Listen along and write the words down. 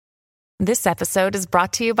This episode is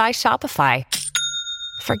brought to you by Shopify.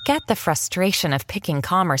 Forget the frustration of picking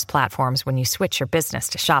commerce platforms when you switch your business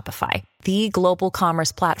to Shopify, the global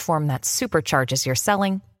commerce platform that supercharges your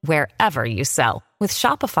selling wherever you sell. With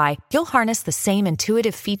Shopify, you'll harness the same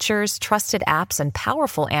intuitive features, trusted apps, and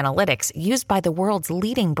powerful analytics used by the world's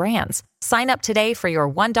leading brands. Sign up today for your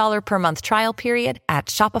 $1 per month trial period at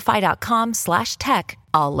shopify.com/tech,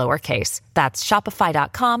 all lowercase. That's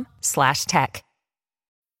shopify.com/tech.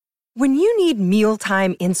 When you need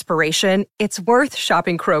mealtime inspiration, it's worth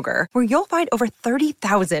shopping Kroger, where you'll find over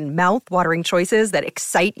 30,000 mouth-watering choices that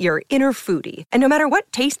excite your inner foodie. And no matter what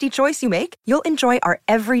tasty choice you make, you'll enjoy our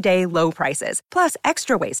everyday low prices, plus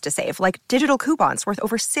extra ways to save, like digital coupons worth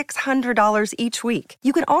over $600 each week.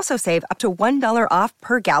 You can also save up to $1 off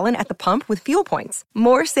per gallon at the pump with fuel points.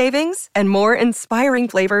 More savings and more inspiring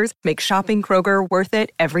flavors make shopping Kroger worth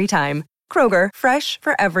it every time. Kroger, fresh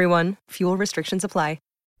for everyone. Fuel restrictions apply.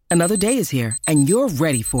 Another day is here, and you're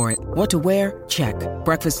ready for it. What to wear? Check.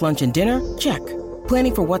 Breakfast, lunch, and dinner? Check.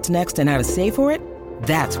 Planning for what's next and how to save for it?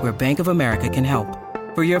 That's where Bank of America can help.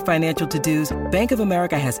 For your financial to-dos, Bank of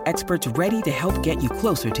America has experts ready to help get you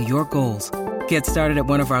closer to your goals. Get started at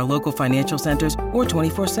one of our local financial centers or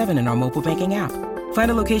 24/7 in our mobile banking app.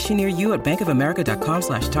 Find a location near you at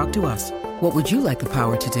bankofamerica.com/talktous. What would you like the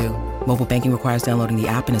power to do? Mobile banking requires downloading the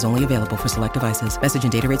app and is only available for select devices. Message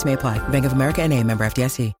and data rates may apply. Bank of America N.A., member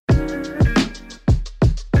FDIC.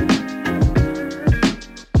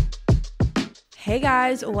 Hey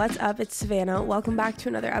guys, what's up? It's Savannah. Welcome back to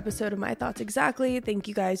another episode of My Thoughts Exactly. Thank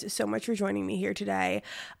you guys so much for joining me here today.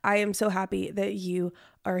 I am so happy that you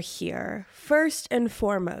are here. First and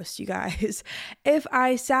foremost, you guys, if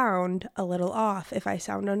I sound a little off, if I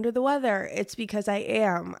sound under the weather, it's because I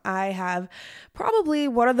am. I have probably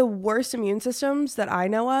one of the worst immune systems that I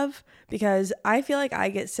know of, because I feel like I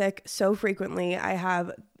get sick so frequently. I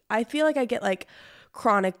feel like I get like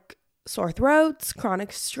chronic sore throats, chronic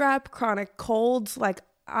strep, chronic colds. Like,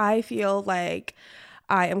 I feel like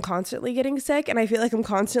I am constantly getting sick, and I feel like I'm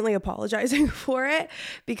constantly apologizing for it,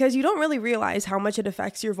 because you don't really realize how much it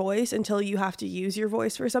affects your voice until you have to use your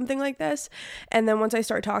voice for something like this. And then once I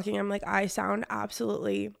start talking, I'm like, I sound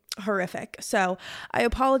absolutely horrific. So I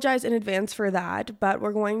apologize in advance for that, but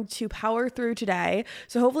we're going to power through today.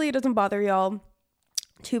 So hopefully it doesn't bother y'all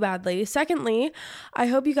too badly. Secondly, I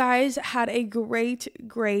hope you guys had a great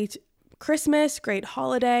Christmas, great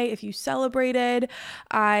holiday. If you celebrated,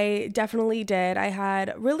 I definitely did. I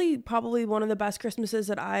had really probably one of the best Christmases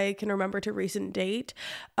that I can remember to recent date.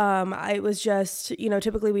 I was just,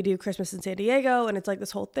 typically we do Christmas in San Diego, and it's like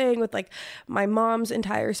this whole thing with like my mom's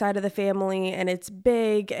entire side of the family, and it's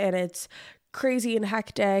big and it's crazy and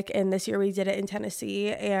hectic. And this year we did it in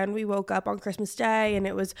Tennessee, and we woke up on Christmas Day, and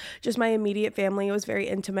it was just my immediate family. It was very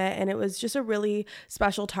intimate, and it was just a really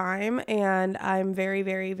special time. And I'm very,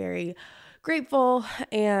 very, very grateful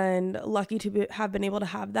and lucky to have been able to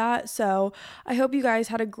have that. So I hope you guys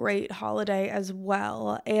had a great holiday as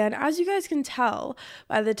well. And as you guys can tell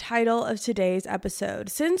by the title of today's episode,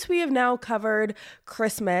 since we have now covered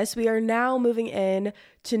Christmas, we are now moving in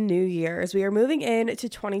to New Year's. We are moving into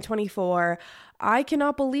 2024. I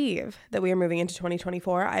cannot believe that we are moving into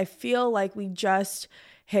 2024. I feel like we just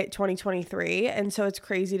hit 2023, and so it's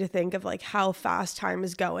crazy to think of like how fast time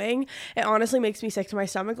is going. It honestly makes me sick to my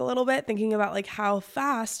stomach a little bit thinking about like how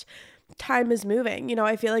fast time is moving.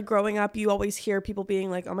 I feel like growing up you always hear people being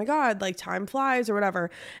like, oh my god, like time flies or whatever,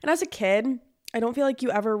 and as a kid I don't feel like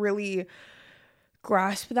you ever really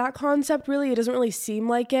grasp that concept. Really, it doesn't really seem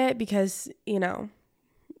like it, because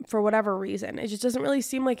for whatever reason it just doesn't really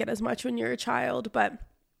seem like it as much when you're a child. But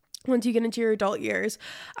once you get into your adult years,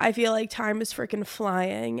 I feel like time is freaking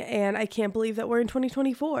flying, and I can't believe that we're in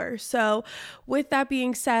 2024. So with that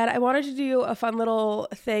being said, I wanted to do a fun little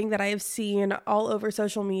thing that I have seen all over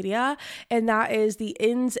social media, and that is the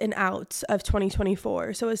ins and outs of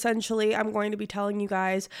 2024. So essentially, I'm going to be telling you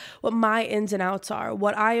guys what my ins and outs are,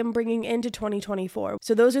 what I am bringing into 2024.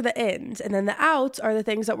 So those are the ins, and then the outs are the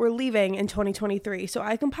things that we're leaving in 2023. So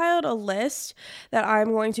I compiled a list that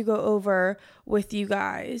I'm going to go over with you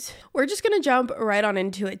guys. We're just going to jump right on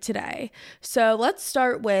into it today. So let's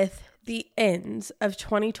start with the ends of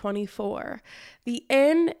 2024. The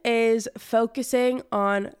end is focusing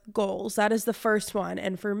on goals. That is the first one.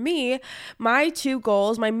 And for me, my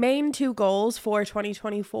main two goals for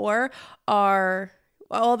 2024 are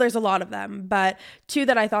well, there's a lot of them, but two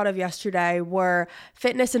that I thought of yesterday were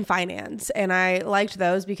fitness and finance. And I liked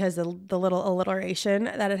those because the little alliteration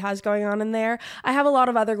that it has going on in there. I have a lot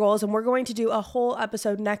of other goals, and we're going to do a whole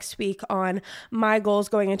episode next week on my goals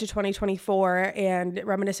going into 2024 and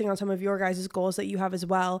reminiscing on some of your guys' goals that you have as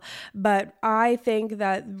well. But I think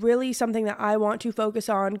that really something that I want to focus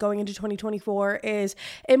on going into 2024 is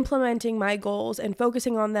implementing my goals and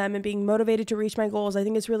focusing on them and being motivated to reach my goals. I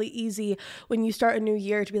think it's really easy when you start a new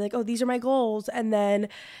year to be like, oh, these are my goals. And then,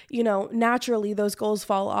 naturally those goals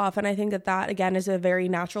fall off. And I think that again is a very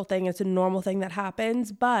natural thing. It's a normal thing that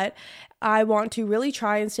happens, but I want to really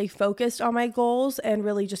try and stay focused on my goals and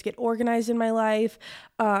really just get organized in my life.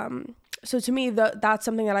 So to me, that's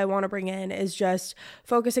something that I want to bring in is just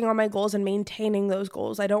focusing on my goals and maintaining those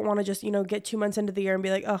goals. I don't want to just, get 2 months into the year and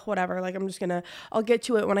be like, oh, whatever. Like, I'll get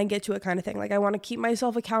to it when I get to it kind of thing. Like, I want to keep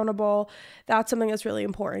myself accountable. That's something that's really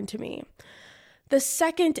important to me. The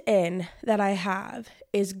second in that I have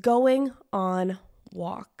is going on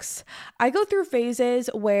walks. I go through phases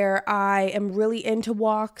where I am really into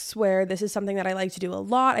walks, where this is something that I like to do a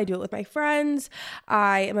lot. I do it with my friends.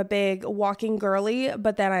 I am a big walking girly,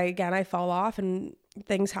 but then I fall off and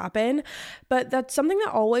things happen. But that's something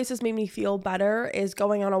that always has made me feel better is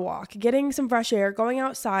going on a walk, getting some fresh air, going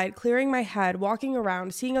outside, clearing my head, walking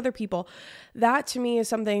around, seeing other people. That to me is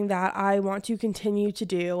something that I want to continue to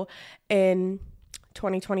do in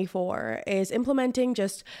 2024 is implementing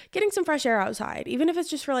just getting some fresh air outside, even if it's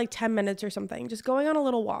just for like 10 minutes or something, just going on a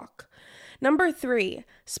little walk. Number 3,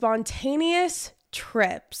 spontaneous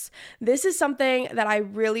trips. This is something that I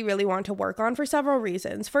really, really want to work on for several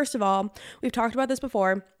reasons. First of all, we've talked about this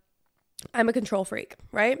before. I'm a control freak,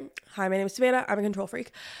 right? Hi, my name is Savannah. I'm a control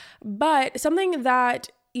freak. But something that,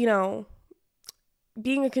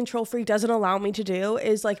 being a control freak doesn't allow me to do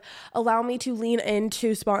is like allow me to lean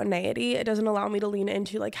into spontaneity. It doesn't allow me to lean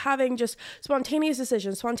into like having just spontaneous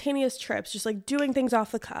decisions, spontaneous trips, just like doing things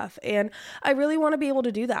off the cuff. And I really want to be able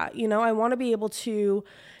to do that. I want to be able to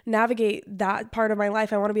navigate that part of my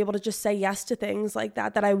life. I want to be able to just say yes to things like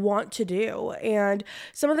that I want to do. And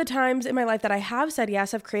some of the times in my life that I have said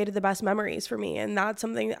yes, have created the best memories for me. And that's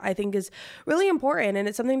something that I think is really important. And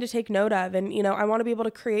it's something to take note of. And, I want to be able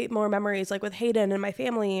to create more memories like with Hayden and my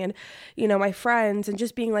family and, my friends, and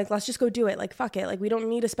just being like, let's just go do it. Like, fuck it. Like, we don't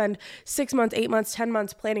need to spend 6 months, 8 months, 10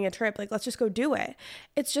 months planning a trip. Like, let's just go do it.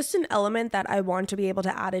 It's just an element that I want to be able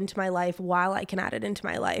to add into my life while I can add it into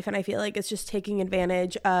my life. And I feel like it's just taking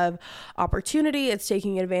advantage of opportunity. It's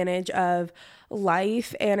taking advantage of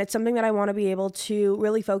life. And it's something that I want to be able to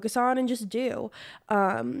really focus on and just do.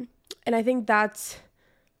 And I think that's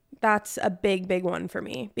a big one for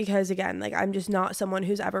me because again, like I'm just not someone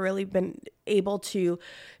who's ever really been able to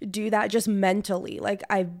do that just mentally. Like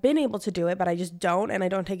I've been able to do it, but I just don't, and I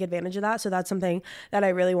don't take advantage of that. So that's something that I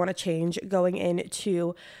really want to change going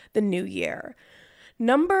into the new year.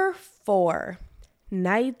 Number 4,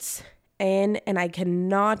 nights in, and I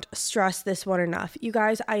cannot stress this one enough. You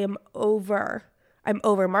guys, I'm over,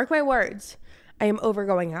 mark my words. I am over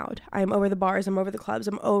going out. I am over the bars. I'm over the clubs.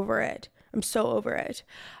 I'm over it. I'm so over it.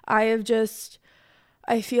 I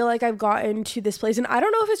feel like I've gotten to this place, and I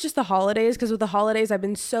don't know if it's just the holidays, because with the holidays, I've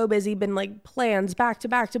been so busy, been like plans back to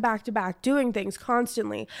back, doing things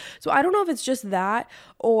constantly. So I don't know if it's just that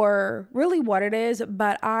or really what it is,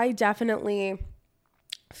 but I definitely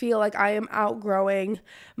feel like I am outgrowing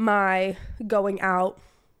my going out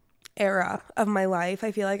era of my life.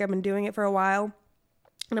 I feel like I've been doing it for a while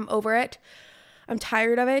and I'm over it. I'm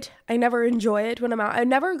tired of it. I never enjoy it when I'm out. I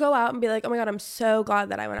never go out and be like, oh my God, I'm so glad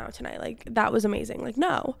that I went out tonight. Like that was amazing. Like,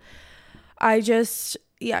 no,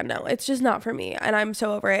 no, it's just not for me. And I'm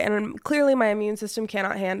so over it. And clearly my immune system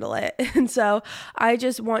cannot handle it. And so I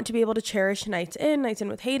just want to be able to cherish nights in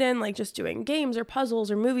with Hayden, like just doing games or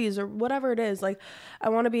puzzles or movies or whatever it is. Like I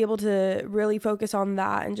want to be able to really focus on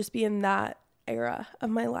that and just be in that era of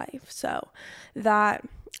my life. So that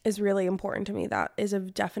is really important to me. That is a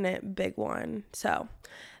definite big one. So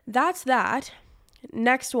that's that.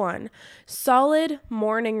 Next one, solid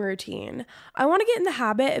morning routine. I want to get in the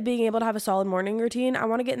habit of being able to have a solid morning routine. I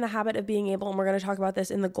want to get in the habit of being able, and we're going to talk about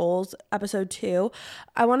this in the goals episode 2.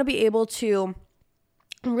 I want to be able to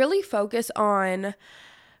really focus on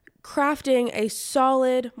crafting a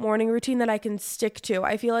solid morning routine that I can stick to.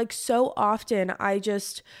 I feel like so often I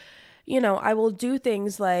just, I will do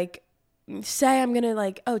things like say I'm going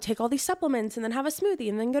to take all these supplements and then have a smoothie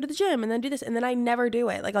and then go to the gym and then do this. And then I never do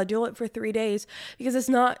it. Like I'll do it for 3 days because it's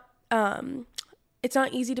not, it's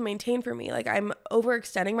not easy to maintain for me. Like I'm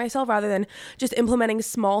overextending myself rather than just implementing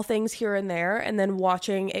small things here and there and then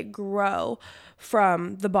watching it grow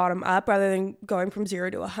from the bottom up rather than going from 0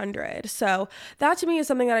 to 100. So that to me is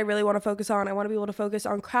something that I really want to focus on. I want to be able to focus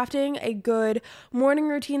on crafting a good morning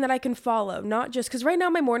routine that I can follow, not just because right now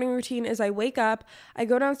my morning routine is I wake up, I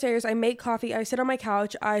go downstairs, I make coffee, I sit on my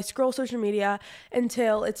couch, I scroll social media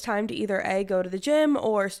until it's time to either go to the gym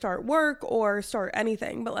or start work or start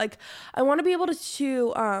anything. But like I want to be able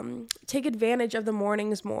to take advantage of the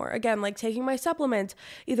mornings more. Again, like taking my supplements,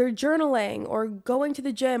 either journaling or going to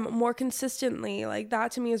the gym more consistently. Like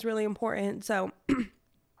that to me is really important. So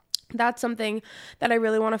that's something that I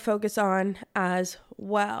really want to focus on as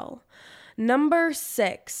well. Number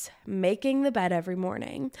 6, making the bed every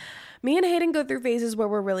morning. Me and Hayden go through phases where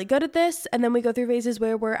we're really good at this, and then we go through phases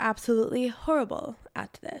where we're absolutely horrible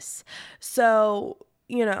at this. So,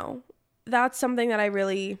 that's something that I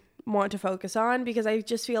really want to focus on because I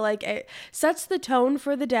just feel like it sets the tone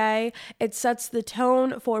for the day. It sets the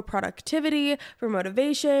tone for productivity, for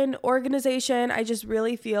motivation, organization. I just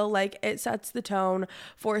really feel like it sets the tone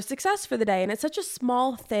for success for the day. And it's such a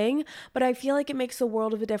small thing, but I feel like it makes a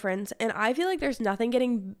world of a difference. And I feel like there's nothing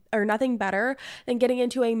better than getting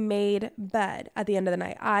into a made bed at the end of the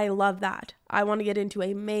night. I love that. I want to get into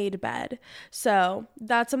a made bed. So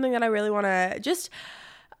that's something that I really want to just,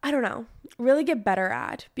 really get better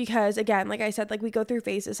at because again, like I said, like we go through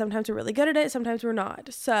phases. Sometimes we're really good at it. Sometimes we're not.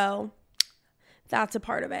 So that's a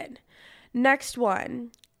part of it. Next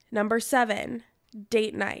one, number 7,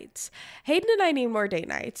 date nights. Hayden and I need more date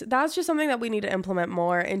nights. That's just something that we need to implement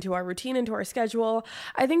more into our routine, into our schedule.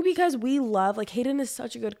 I think because we love, like Hayden is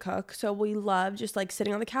such a good cook. So we love just like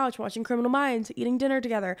sitting on the couch, watching Criminal Minds, eating dinner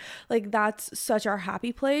together. Like that's such our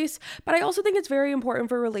happy place. But I also think it's very important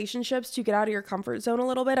for relationships to get out of your comfort zone a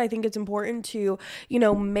little bit. I think it's important to,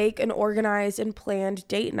 make an organized and planned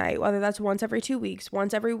date night, whether that's once every 2 weeks,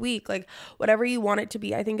 once every week, like whatever you want it to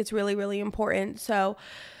be. I think it's really, really important. So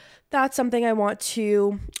that's something I want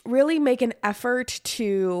to really make an effort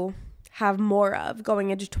to have more of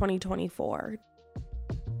going into 2024.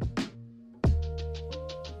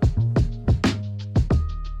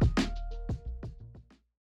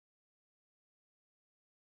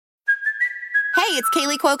 Hey, it's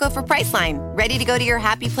Kaylee Cuoco for Priceline. Ready to go to your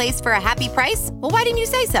happy place for a happy price? Well, why didn't you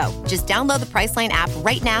say so? Just download the Priceline app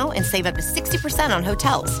right now and save up to 60% on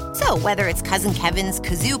hotels. So whether it's Cousin Kevin's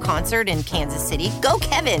Kazoo Concert in Kansas City, go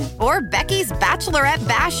Kevin, or Becky's Bachelorette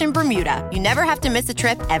Bash in Bermuda, you never have to miss a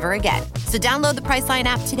trip ever again. So download the Priceline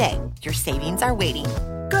app today. Your savings are waiting.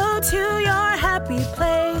 Go to your happy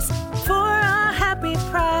place for a happy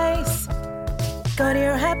price. Go to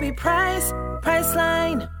your happy price,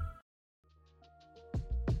 Priceline.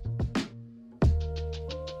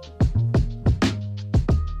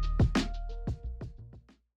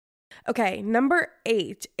 Okay, number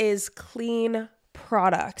 8 is clean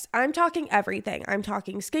products. I'm talking everything. I'm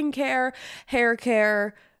talking skincare, hair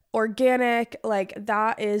care, organic. Like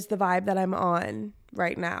that is the vibe that I'm on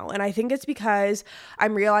right now. And I think it's because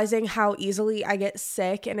I'm realizing how easily I get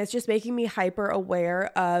sick, and it's just making me hyper aware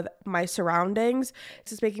of my surroundings. It's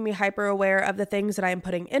just making me hyper aware of the things that I'm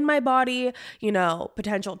putting in my body,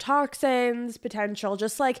 potential toxins, potential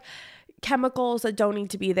just like chemicals that don't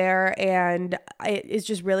need to be there. And it is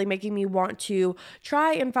just really making me want to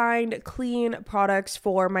try and find clean products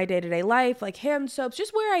for my day-to-day life, like hand soaps,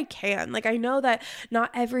 just where I can. Like I know that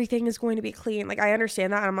not everything is going to be clean. Like I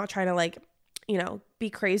understand that. I'm not trying to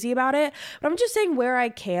be crazy about it, but I'm just saying where I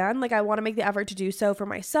can. Like I want to make the effort to do so for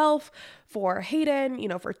myself, for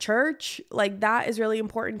Hayden, for church. Like that is really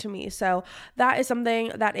important to me. So that is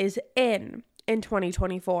something that is in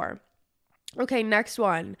 2024. Okay, next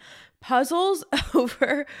one. Puzzles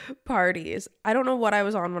over parties. I don't know what I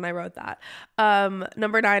was on when I wrote that.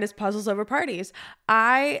 Number 9 is puzzles over parties.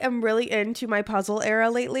 I am really into my puzzle era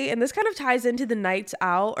lately, and this kind of ties into the nights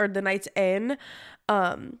out or the nights in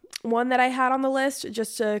one that I had on the list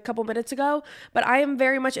just a couple minutes ago. But I am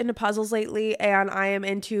very much into puzzles lately, and I am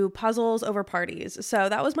into puzzles over parties. So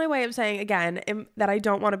that was my way of saying, again, that I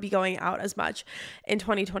don't want to be going out as much in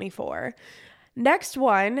 2024. Next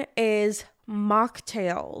one is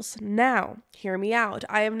mocktails. Now, hear me out.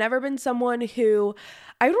 I have never been someone who,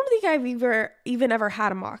 I don't think I've even ever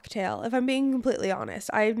had a mocktail, if I'm being completely honest.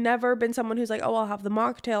 I've never been someone who's like, oh, I'll have the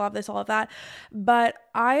mocktail, I'll have this, all of that. But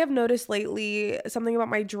I have noticed lately something about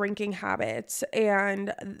my drinking habits,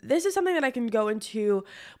 and this is something that I can go into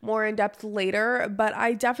more in depth later, but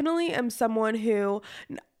I definitely am someone who,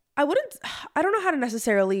 I don't know how to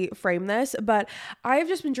necessarily frame this, but I've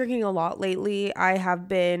just been drinking a lot lately. I have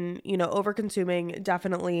been, over consuming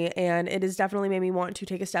definitely, and it has definitely made me want to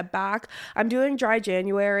take a step back. I'm doing dry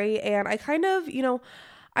January, and I kind of,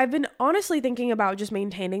 I've been honestly thinking about just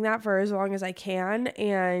maintaining that for as long as I can.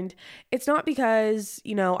 And it's not because,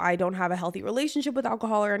 I don't have a healthy relationship with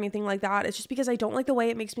alcohol or anything like that. It's just because I don't like the way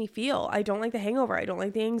it makes me feel. I don't like the hangover. I don't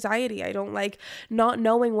like the anxiety. I don't like not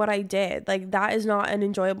knowing what I did. Like, that is not an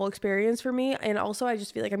enjoyable experience for me. And also, I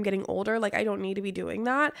just feel like I'm getting older. Like, I don't need to be doing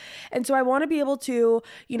that. And so I want to be able to,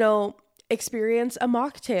 experience a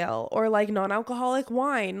mocktail or like non-alcoholic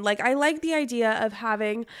wine. Like, I like the idea of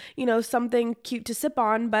having, something cute to sip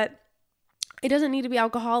on, but it doesn't need to be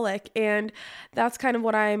alcoholic. And that's kind of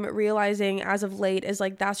what I'm realizing as of late, is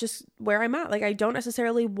like, that's just where I'm at. Like, I don't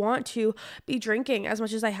necessarily want to be drinking as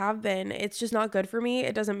much as I have been. It's just not good for me.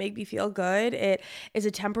 It doesn't make me feel good. It is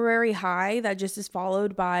a temporary high that just is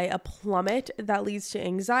followed by a plummet that leads to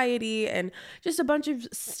anxiety and just a bunch of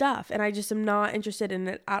stuff. And I just am not interested in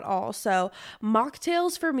it at all. So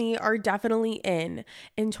mocktails for me are definitely in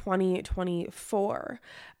 2024.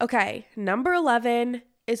 Okay, number 11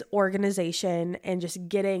 is organization and just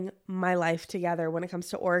getting my life together when it comes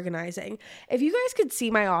to organizing. If you guys could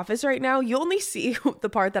see my office right now, you only see the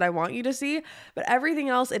part that I want you to see, but everything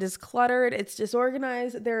else, it is cluttered, it's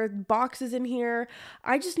disorganized, there are boxes in here.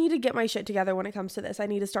 I just need to get my shit together when it comes to this. I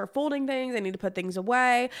need to start folding things, I need to put things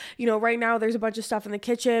away. Right now there's a bunch of stuff in the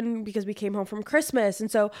kitchen because we came home from Christmas,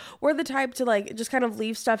 and so we're the type to like just kind of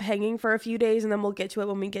leave stuff hanging for a few days and then we'll get to it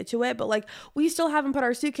when we get to it. But like, we still haven't put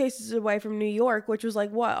our suitcases away from New York, which was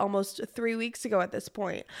like almost 3 weeks ago at this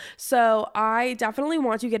point. So I definitely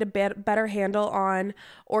want to get a better handle on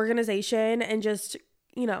organization and just,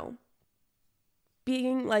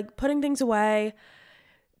 being like putting things away,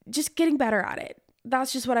 just getting better at it.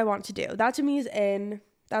 That's just what I want to do. That to me is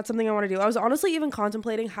that's something I want to do. I was honestly even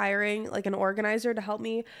contemplating hiring like an organizer to help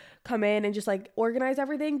me come in and just like organize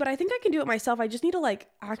everything, but I think I can do it myself. I just need to like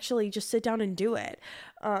actually just sit down and do it.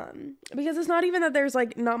 Because it's not even that there's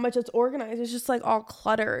like not much that's organized. It's just like all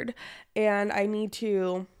cluttered and I need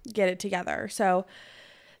to get it together. So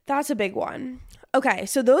that's a big one. Okay,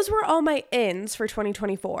 so those were all my ins for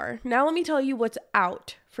 2024. Now let me tell you what's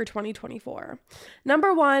out for 2024.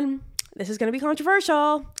 Number 1, this is going to be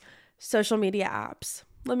controversial, social media apps.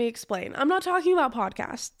 Let me explain. I'm not talking about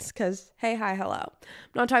podcasts because, hey, hi, hello.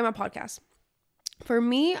 I'm not talking about podcasts. For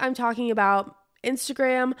me, I'm talking about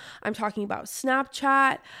Instagram. I'm talking about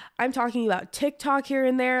Snapchat. I'm talking about TikTok here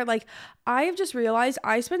and there. Like, I have just realized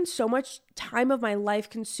I spend so much time of my life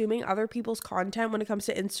consuming other people's content when it comes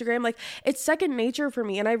to Instagram. Like, it's second nature for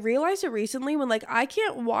me. And I realized it recently when like I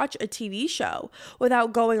can't watch a TV show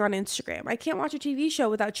without going on Instagram. I can't watch a TV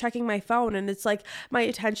show without checking my phone. And it's like my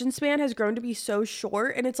attention span has grown to be so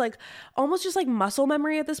short. And it's like almost just like muscle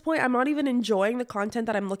memory at this point. I'm not even enjoying the content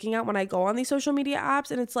that I'm looking at when I go on these social media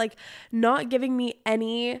apps. And it's like not giving me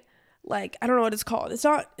any, like, I don't know what it's called. It's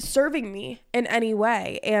not serving me in any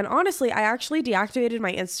way. And honestly, I actually deactivated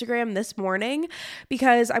my Instagram this morning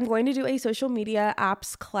because I'm going to do a social media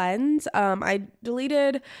apps cleanse. I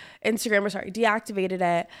deleted Instagram, deactivated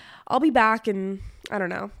it. I'll be back in, I don't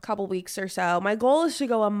know, a couple weeks or so. My goal is to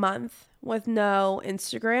go a month with no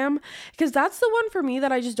Instagram because that's the one for me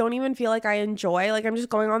that I just don't even feel like I enjoy. Like, I'm just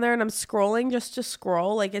going on there and I'm scrolling just to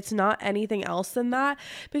scroll. Like, it's not anything else than that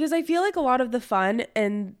because I feel like a lot of the fun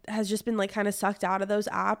and has just been like kind of sucked out of those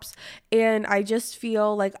apps, and I just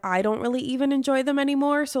feel like I don't really even enjoy them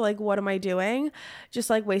anymore. So like, what am I doing?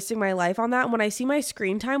 Just like wasting my life on that. And when I see my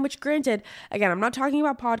screen time, which granted, again, I'm not talking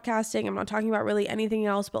about podcasting, I'm not talking about really anything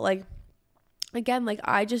else, but like, again, like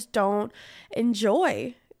I just don't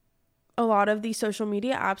enjoy a lot of these social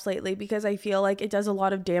media apps lately because I feel like it does a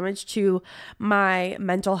lot of damage to my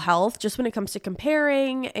mental health just when it comes to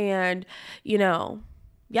comparing and,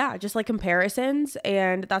 just like comparisons.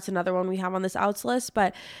 And that's another one we have on this outs list.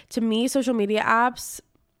 But to me, social media apps,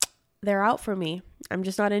 they're out for me. I'm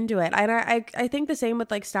just not into it. And I think the same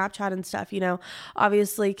with like Snapchat and stuff,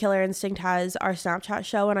 obviously Killer Instinct has our Snapchat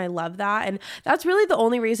show and I love that. And that's really the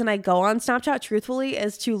only reason I go on Snapchat, truthfully,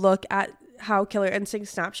 is to look at how Killer Instinct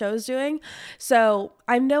Snap Show is doing. So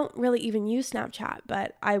I don't really even use Snapchat,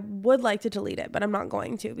 but I would like to delete it, but I'm not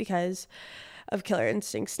going to because of Killer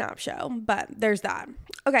Instinct Snap Show. But there's that.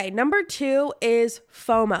 Okay, number 2 is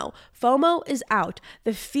FOMO. FOMO is out.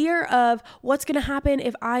 The fear of what's going to happen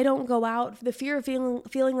if I don't go out. The fear of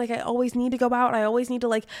feeling like I always need to go out. I always need to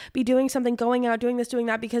like be doing something, going out, doing this, doing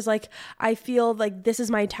that, because like I feel like this is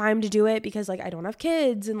my time to do it because like I don't have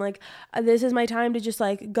kids and like this is my time to just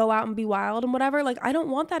like go out and be wild and whatever. Like I don't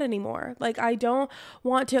want that anymore. Like I don't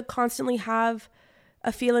want to constantly have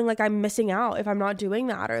a feeling like I'm missing out if I'm not doing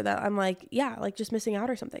that, or that I'm like, yeah, like just missing out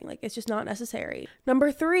or something. Like it's just not necessary.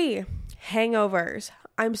 Number 3, hangovers.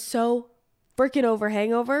 I'm so freaking over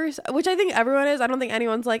hangovers, which I think everyone is. I don't think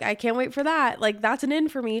anyone's like, I can't wait for that. Like that's an in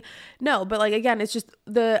for me. No, but like, again, it's just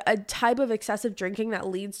a type of excessive drinking that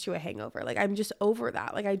leads to a hangover. Like I'm just over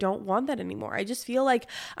that. Like I don't want that anymore. I just feel like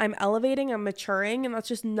I'm elevating, I'm maturing, and that's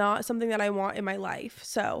just not something that I want in my life.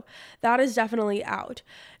 So that is definitely out.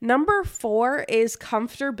 Number 4 is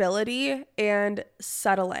comfortability and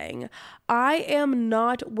settling. I am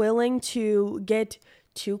not willing to get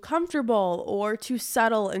too comfortable or to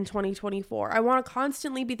settle in 2024. I want to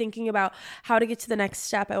constantly be thinking about how to get to the next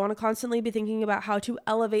step. I want to constantly be thinking about how to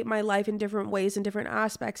elevate my life in different ways, in different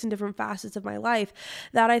aspects, in different facets of my life.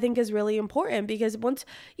 That I think is really important, because once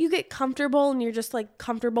you get comfortable and you're just like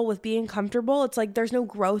comfortable with being comfortable, it's like there's no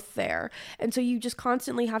growth there. And so you just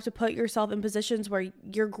constantly have to put yourself in positions where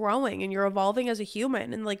you're growing and you're evolving as a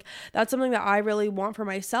human. And like that's something that I really want for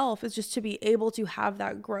myself, is just to be able to have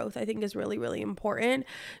that growth. I think is really, really important.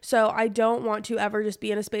 So I don't want to ever just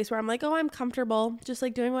be in a space where I'm like, oh, I'm comfortable just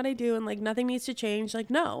like doing what I do and like nothing needs to change. Like,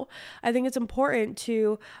 no, I think it's important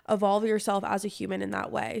to evolve yourself as a human in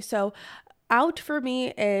that way. So out for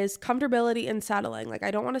me is comfortability and settling. Like I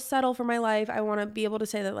don't want to settle for my life. I want to be able to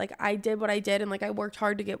say that like I did what I did and like I worked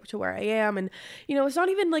hard to get to where I am. And you know, it's not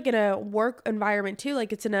even like in a work environment too.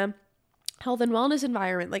 Like it's in a health and wellness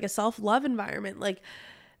environment, like a self-love environment. Like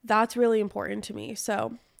that's really important to me.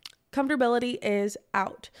 So comfortability is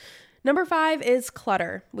out. Number 5 is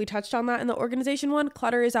clutter. We touched on that in the organization one.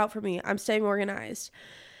 Clutter is out for me. I'm staying organized.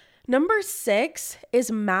 Number 6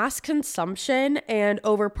 is mass consumption and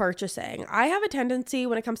over purchasing. I have a tendency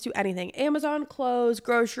when it comes to anything, Amazon, clothes,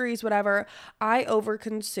 groceries, whatever, I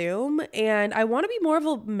overconsume, and I want to be more of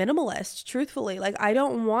a minimalist, truthfully. Like I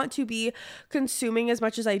don't want to be consuming as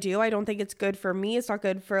much as I do. I don't think it's good for me. It's not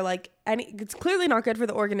good for it's clearly not good for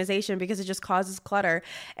the organization, because it just causes clutter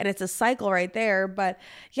and it's a cycle right there. But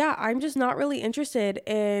yeah, I'm just not really interested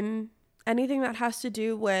in anything that has to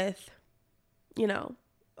do with, you know,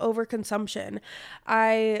 overconsumption.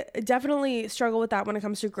 I definitely struggle with that when it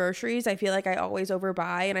comes to groceries. I feel like I always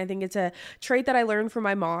overbuy, and I think it's a trait that I learned from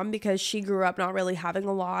my mom, because she grew up not really having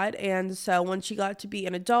a lot. And so when she got to be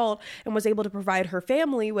an adult and was able to provide her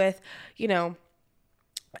family with,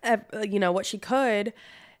 what she could,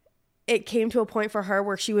 it came to a point for her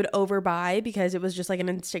where she would overbuy, because it was just like an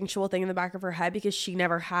instinctual thing in the back of her head, because she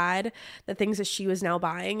never had the things that she was now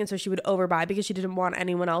buying. And so she would overbuy because she didn't want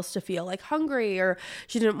anyone else to feel like hungry, or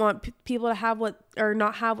she didn't want people to have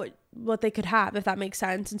not have what they could have, if that makes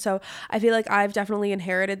sense. And so I feel like I've definitely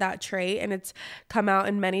inherited that trait, and it's come out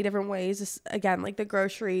in many different ways. Again, like the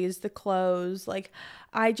groceries, the clothes, like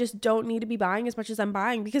I just don't need to be buying as much as I'm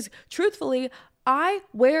buying, because truthfully, I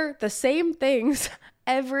wear the same things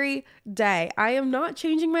every day. I am not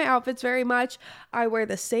changing my outfits very much. I wear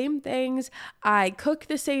the same things. I cook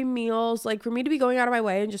the same meals. Like for me to be going out of my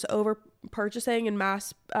way and just over purchasing and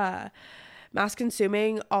mass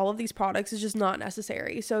consuming all of these products is just not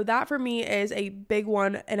necessary. So that for me is a big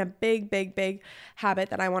one, and a big, big, big habit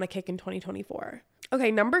that I want to kick in 2024. Okay,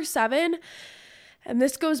 number 7, and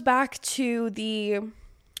this goes back to the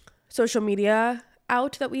social media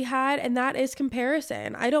out that we had, and that is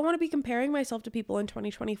comparison. I don't want to be comparing myself to people in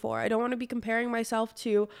 2024. I don't want to be comparing myself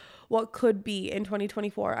to what could be in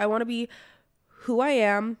 2024. I want to be who I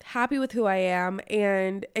am, happy with who I am,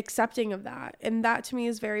 and accepting of that. And that to me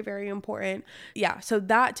is very, very important. Yeah, so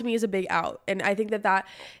that to me is a big out. And I think that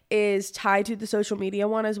is tied to the social media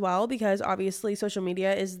one as well, because obviously social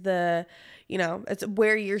media is it's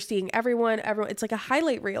where you're seeing everyone, it's like a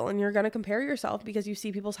highlight reel, and you're going to compare yourself because you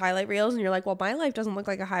see people's highlight reels and you're like, well, my life doesn't look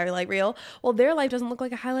like a highlight reel. Well, their life doesn't look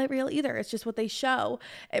like a highlight reel either. It's just what they show.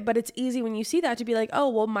 But it's easy when you see that to be like, oh,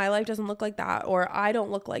 well, my life doesn't look like that, or I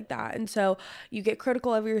don't look like that. And so you get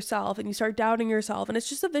critical of yourself and you start doubting yourself, and it's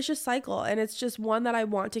just a vicious cycle. And it's just one that I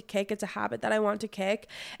want to kick. It's a habit that I want to kick.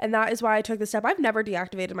 And that is why I took the step. I've never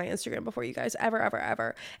deactivated my Instagram before, you guys,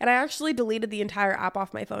 ever. And I actually deleted the entire app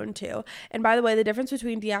off my phone too. And by the way, the difference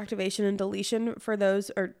between deactivation and deletion for those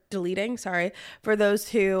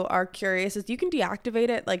who are curious is you can deactivate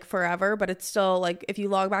it like forever, but it's still like, if you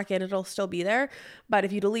log back in, it'll still be there. But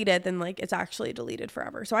if you delete it, then like it's actually deleted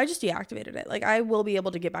forever. So I just deactivated it. Like I will be able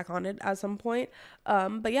to get back on it at some point.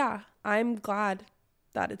 But yeah, I'm glad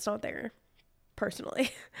that it's not there personally.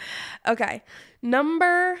 Okay.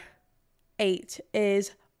 Number 8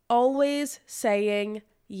 is always saying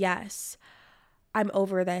yes. I'm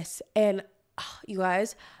over this. And you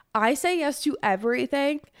guys, I say yes to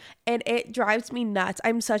everything and it drives me nuts.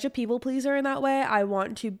 I'm such a people pleaser in that way. I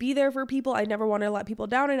want to be there for people. I never want to let people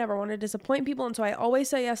down. I never want to disappoint people. And so I always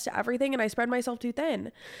say yes to everything and I spread myself too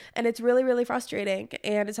thin. And it's really, really frustrating.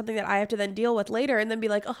 And it's something that I have to then deal with later and then be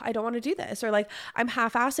like, oh, I don't want to do this. Or like I'm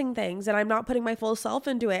half-assing things and I'm not putting my full self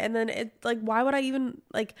into it. And then it's like, why would I even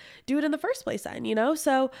like do it in the first place then, you know?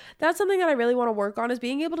 So that's something that I really want to work on, is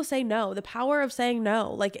being able to say no, the power of saying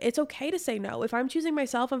no. Like it's okay to say no. If I'm choosing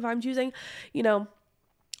myself, if I'm choosing, you know,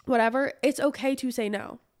 whatever, it's okay to say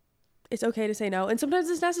no. It's okay to say no. And sometimes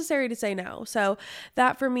it's necessary to say no. So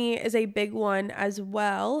that for me is a big one as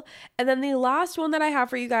well. And then the last one that I have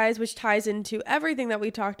for you guys, which ties into everything that we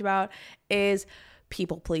talked about, is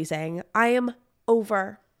people pleasing. I am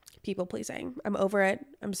over people pleasing. I'm over it.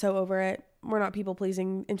 I'm so over it. We're not people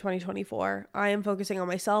pleasing in 2024. I am focusing on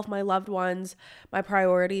myself, my loved ones, my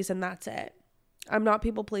priorities, and that's it. I'm not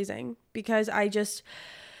people pleasing because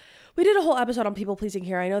we did a whole episode on people pleasing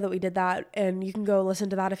here. I know that we did that, and you can go listen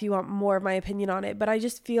to that if you want more of my opinion on it. But I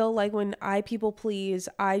just feel like when I people please,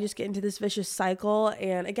 I just get into this vicious cycle.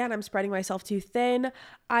 And again, I'm spreading myself too thin.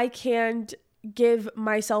 I can't give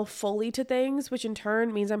myself fully to things, which in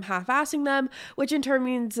turn means I'm half-assing them, which in turn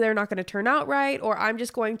means they're not going to turn out right, or I'm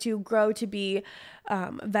just going to grow to be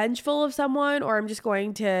vengeful of someone, or I'm just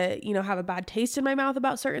going to, you know, have a bad taste in my mouth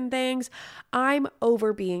about certain things. I'm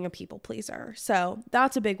over being a people pleaser. So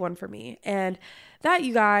that's a big one for me. And that,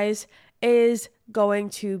 you guys, is going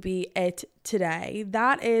to be it today.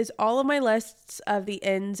 That is all of my lists of the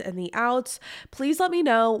ins and the outs. Please let me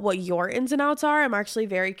know what your ins and outs are. I'm actually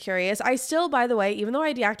very curious. I still, by the way, even though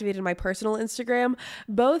I deactivated my personal Instagram,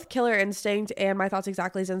 both Killer Instinct and My Thoughts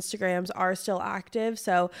Exactly's Instagrams are still active.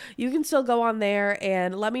 So you can still go on there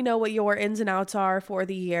and let me know what your ins and outs are for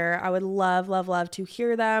the year. I would love, love, love to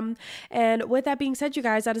hear them. And with that being said, you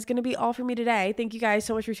guys, that is going to be all for me today. Thank you guys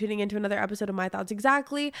so much for tuning into another episode of My Thoughts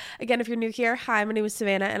Exactly. Again, if you're new here, hi, my name is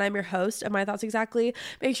Savannah and I'm your host of My Thoughts Exactly.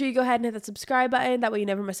 Make sure you go ahead and hit that subscribe button. That way you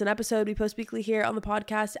never miss an episode. We post weekly here on the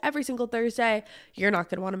podcast every single Thursday. You're not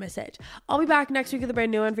going to want to miss it. I'll be back next week with a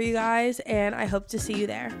brand new one for you guys, and I hope to see you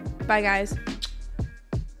there. Bye, guys.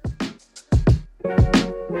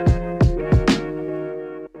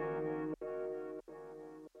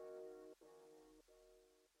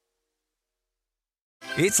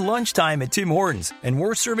 It's lunchtime at Tim Hortons, and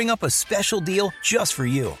we're serving up a special deal just for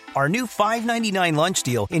you. Our new $5.99 lunch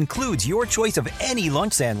deal includes your choice of any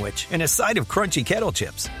lunch sandwich and a side of crunchy kettle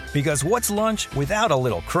chips. Because what's lunch without a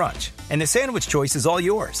little crunch? And the sandwich choice is all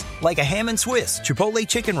yours, like a ham and Swiss, Chipotle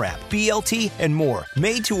chicken wrap, BLT, and more,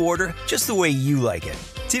 made to order just the way you like it.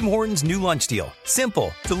 Tim Hortons' new lunch deal.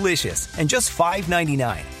 Simple, delicious, and just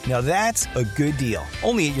 $5.99. Now that's a good deal.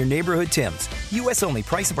 Only at your neighborhood Tim's. U.S. only.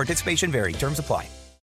 Price and participation vary. Terms apply.